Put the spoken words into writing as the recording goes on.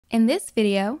In this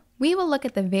video, we will look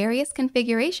at the various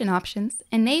configuration options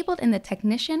enabled in the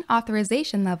Technician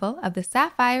Authorization level of the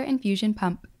Sapphire infusion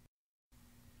pump.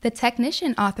 The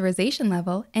Technician Authorization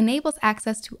level enables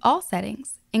access to all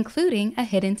settings, including a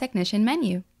hidden technician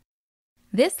menu.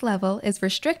 This level is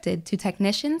restricted to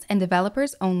technicians and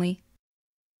developers only.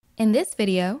 In this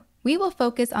video, we will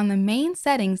focus on the main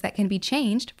settings that can be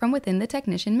changed from within the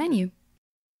technician menu.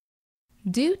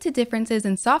 Due to differences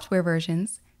in software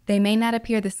versions, they may not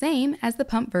appear the same as the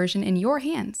pump version in your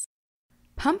hands.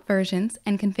 Pump versions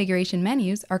and configuration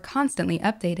menus are constantly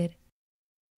updated.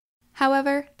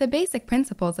 However, the basic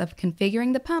principles of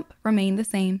configuring the pump remain the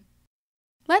same.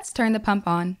 Let's turn the pump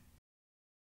on.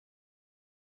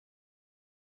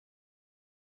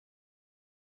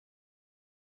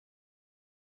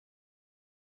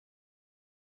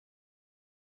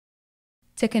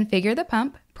 To configure the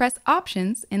pump, press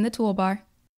Options in the toolbar.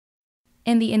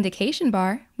 In the indication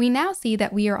bar, we now see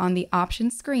that we are on the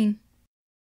Options screen.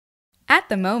 At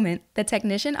the moment, the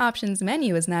Technician Options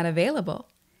menu is not available.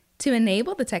 To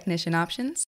enable the Technician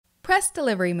Options, press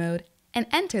Delivery Mode and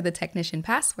enter the Technician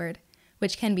password,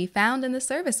 which can be found in the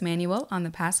service manual on the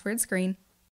password screen.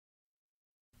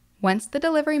 Once the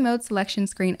Delivery Mode selection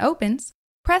screen opens,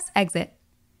 press Exit.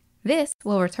 This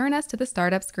will return us to the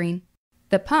startup screen.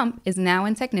 The pump is now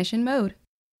in Technician mode.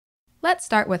 Let's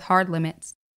start with hard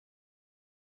limits.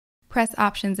 Press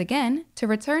Options again to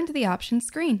return to the Options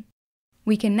screen.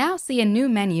 We can now see a new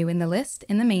menu in the list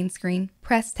in the main screen.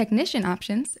 Press Technician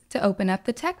Options to open up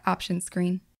the Tech Options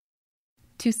screen.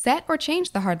 To set or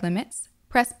change the hard limits,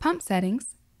 press Pump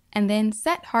Settings and then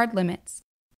Set Hard Limits.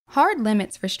 Hard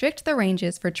limits restrict the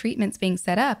ranges for treatments being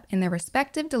set up in their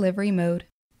respective delivery mode.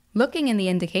 Looking in the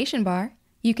indication bar,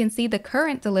 you can see the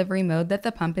current delivery mode that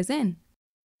the pump is in.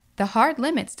 The hard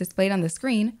limits displayed on the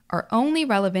screen are only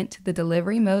relevant to the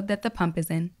delivery mode that the pump is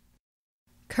in.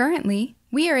 Currently,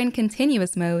 we are in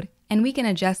continuous mode, and we can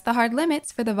adjust the hard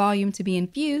limits for the volume to be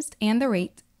infused and the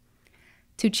rate.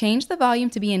 To change the volume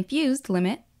to be infused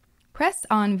limit, press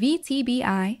on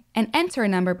VTBI and enter a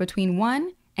number between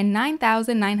 1 and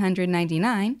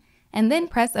 9,999, and then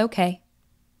press OK.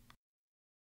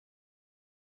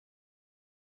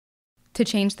 To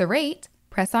change the rate,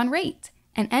 press on Rate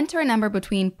and enter a number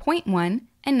between 0.1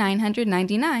 and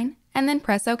 999, and then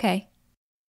press OK.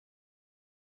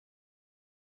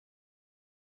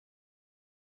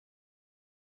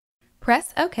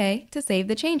 Press OK to save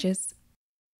the changes.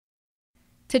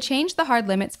 To change the hard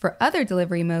limits for other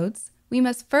delivery modes, we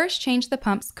must first change the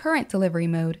pump's current delivery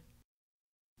mode.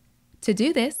 To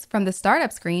do this, from the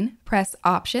startup screen, press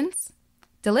Options,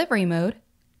 Delivery Mode,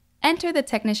 enter the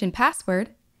technician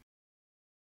password,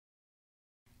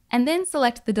 and then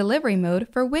select the delivery mode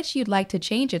for which you'd like to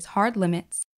change its hard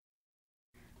limits.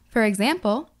 For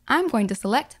example, I'm going to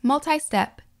select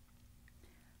Multi-Step.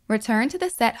 Return to the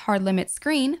Set Hard Limits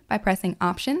screen by pressing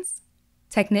Options,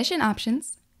 Technician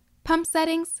Options, Pump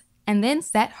Settings, and then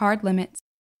Set Hard Limits.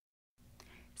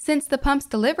 Since the pump's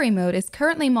delivery mode is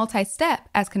currently multi-step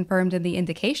as confirmed in the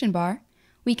indication bar,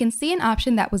 we can see an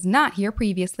option that was not here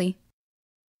previously.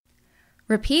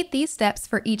 Repeat these steps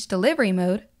for each delivery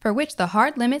mode for which the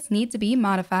hard limits need to be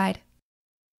modified.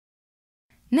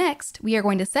 Next, we are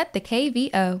going to set the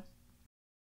KVO.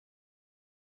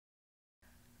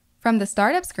 From the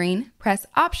startup screen, press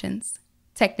Options,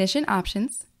 Technician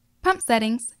Options, Pump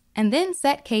Settings, and then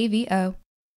set KVO.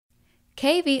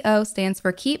 KVO stands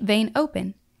for Keep Vein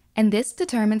Open, and this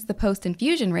determines the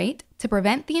post-infusion rate to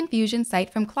prevent the infusion site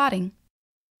from clotting.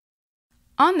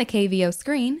 On the KVO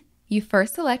screen, you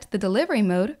first select the delivery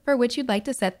mode for which you'd like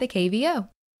to set the KVO.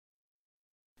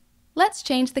 Let's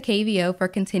change the KVO for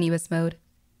continuous mode.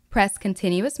 Press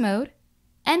Continuous Mode,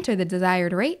 enter the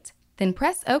desired rate, then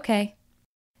press OK.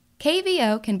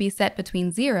 KVO can be set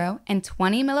between 0 and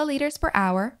 20 milliliters per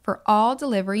hour for all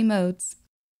delivery modes.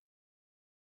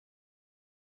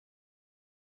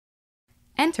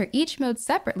 Enter each mode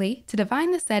separately to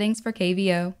define the settings for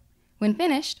KVO. When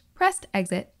finished, press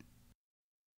Exit.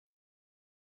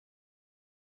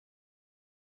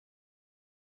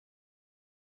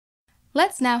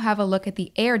 Let's now have a look at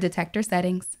the air detector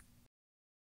settings.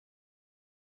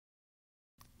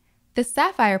 The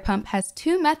Sapphire pump has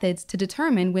two methods to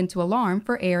determine when to alarm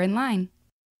for air in line.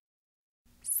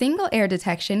 Single air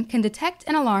detection can detect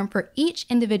an alarm for each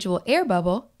individual air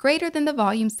bubble greater than the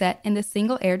volume set in the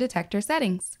single air detector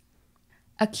settings.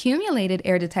 Accumulated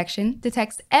air detection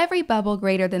detects every bubble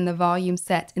greater than the volume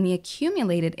set in the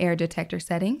accumulated air detector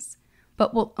settings,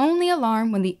 but will only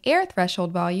alarm when the air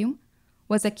threshold volume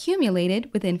was accumulated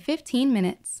within 15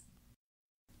 minutes.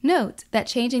 Note that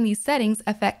changing these settings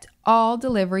affect all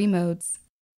delivery modes.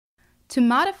 To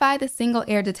modify the single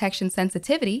air detection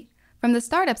sensitivity, from the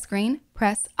startup screen,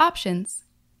 press Options,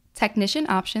 Technician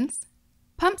Options,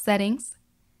 Pump Settings,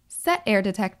 Set Air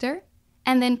Detector,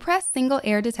 and then press Single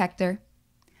Air Detector.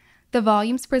 The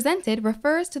volumes presented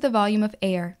refers to the volume of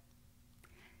air.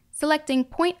 Selecting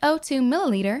 0.02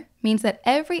 milliliter means that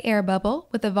every air bubble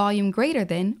with a volume greater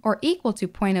than or equal to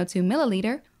 0.02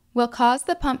 milliliter will cause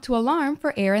the pump to alarm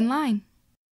for air in line.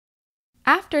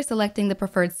 After selecting the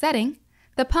preferred setting,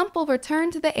 the pump will return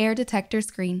to the air detector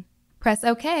screen. Press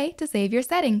OK to save your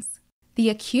settings. The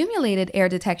accumulated air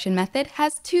detection method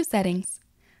has two settings: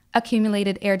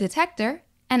 accumulated air detector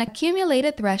and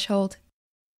accumulated threshold.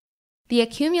 The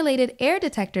accumulated air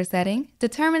detector setting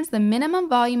determines the minimum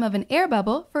volume of an air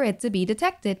bubble for it to be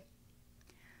detected.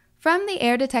 From the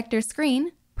air detector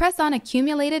screen, press on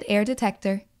Accumulated Air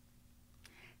Detector.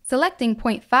 Selecting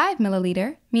 0.5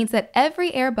 milliliter means that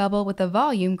every air bubble with a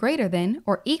volume greater than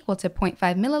or equal to 0.5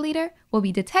 milliliter will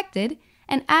be detected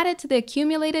and added to the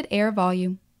accumulated air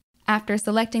volume. After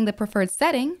selecting the preferred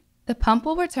setting, the pump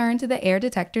will return to the air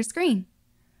detector screen.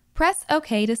 Press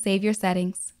OK to save your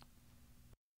settings.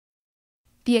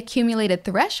 The accumulated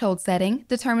threshold setting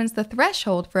determines the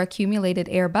threshold for accumulated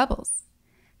air bubbles.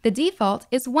 The default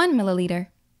is 1 milliliter.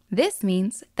 This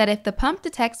means that if the pump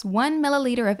detects 1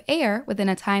 milliliter of air within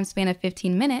a time span of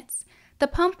 15 minutes, the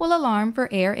pump will alarm for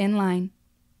air in line.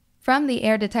 From the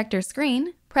air detector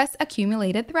screen, press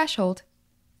Accumulated Threshold.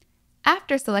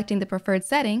 After selecting the preferred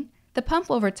setting, the pump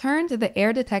will return to the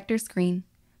air detector screen.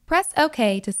 Press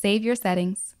OK to save your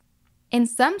settings. In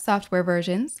some software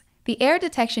versions, the air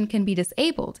detection can be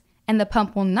disabled and the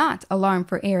pump will not alarm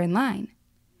for air in line.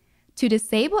 To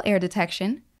disable air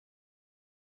detection,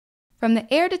 from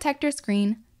the air detector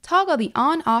screen, toggle the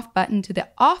On/Off button to the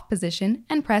off position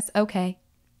and press OK.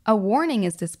 A warning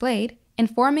is displayed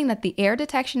informing that the air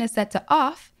detection is set to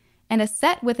off and a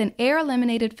set with an air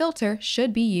eliminated filter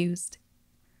should be used.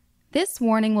 This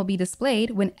warning will be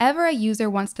displayed whenever a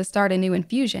user wants to start a new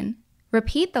infusion,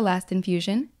 repeat the last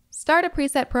infusion, start a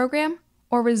preset program,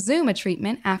 or resume a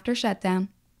treatment after shutdown.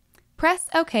 Press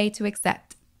OK to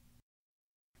accept.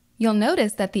 You'll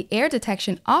notice that the air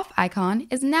detection off icon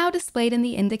is now displayed in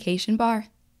the indication bar.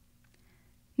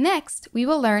 Next, we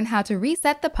will learn how to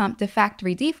reset the pump to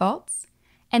factory defaults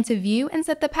and to view and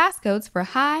set the passcodes for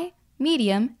high,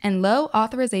 medium, and low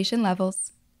authorization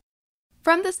levels.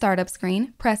 From the startup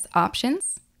screen, press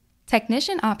Options,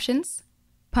 Technician Options,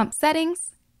 Pump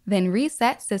Settings, then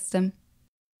Reset System.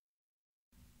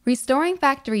 Restoring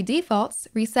factory defaults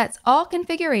resets all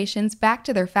configurations back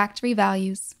to their factory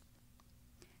values.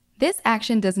 This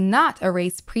action does not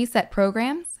erase preset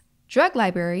programs, drug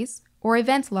libraries, or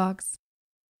event logs.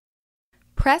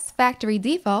 Press Factory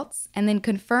Defaults and then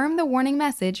confirm the warning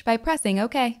message by pressing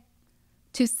OK.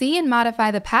 To see and modify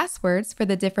the passwords for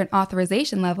the different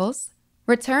authorization levels,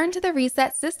 return to the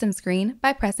Reset System screen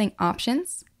by pressing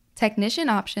Options, Technician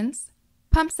Options,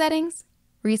 Pump Settings,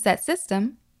 Reset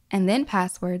System, and then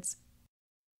Passwords.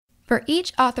 For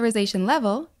each authorization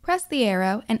level, press the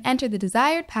arrow and enter the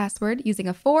desired password using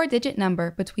a 4-digit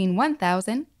number between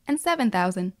 1000 and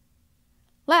 7000.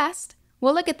 Last,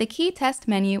 we'll look at the Key Test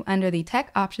menu under the Tech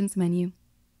Options menu.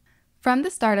 From the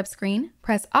startup screen,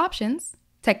 press Options,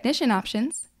 Technician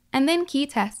Options, and then Key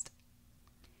Test.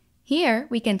 Here,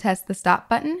 we can test the Stop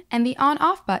button and the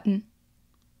On/Off button.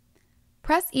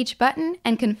 Press each button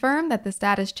and confirm that the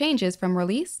status changes from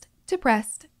released to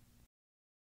pressed.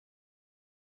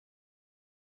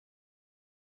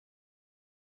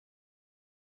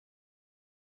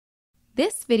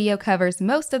 This video covers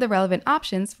most of the relevant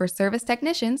options for service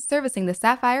technicians servicing the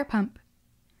Sapphire pump.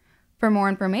 For more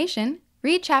information,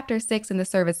 read Chapter 6 in the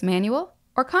Service Manual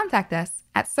or contact us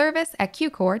at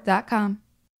service@qcore.com.